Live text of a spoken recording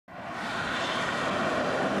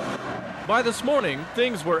By this morning,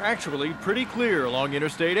 things were actually pretty clear along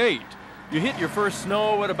Interstate 8. You hit your first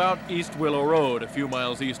snow at about East Willow Road, a few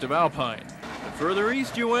miles east of Alpine. The further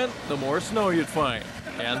east you went, the more snow you'd find,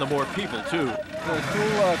 and the more people, too. The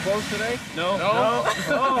school closed today? No.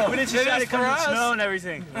 Oh, We didn't decide to come to snow and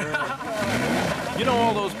everything. You know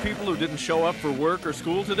all those people who didn't show up for work or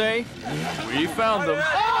school today? We found them.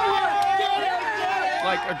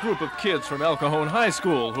 Like a group of kids from Cajon High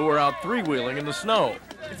School who were out three-wheeling in the snow.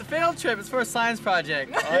 It's a field trip. It's for a science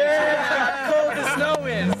project. Yeah! How cold the snow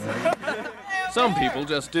is. Some people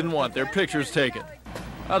just didn't want their pictures taken.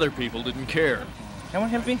 Other people didn't care. Come on,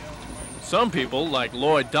 Hempy. Some people, like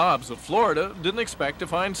Lloyd Dobbs of Florida, didn't expect to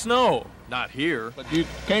find snow. Not here. But you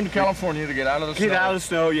came to California to get out of the snow. Get out of the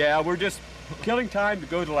snow, yeah. We're just killing time to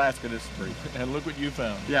go to Alaska this spring. And look what you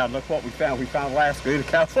found. Yeah, look what we found. We found Alaska in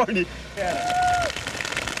California. Yeah.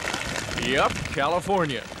 Yep,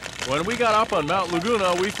 California. When we got up on Mount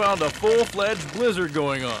Laguna, we found a full-fledged blizzard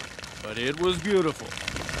going on. But it was beautiful.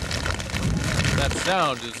 That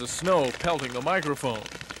sound is the snow pelting the microphone.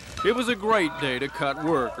 It was a great day to cut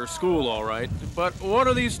work or school, all right. But what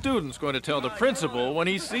are these students going to tell the principal when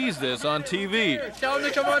he sees this on TV? Tell him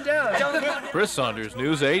to come on down. Chris Saunders,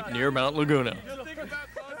 News 8, near Mount Laguna.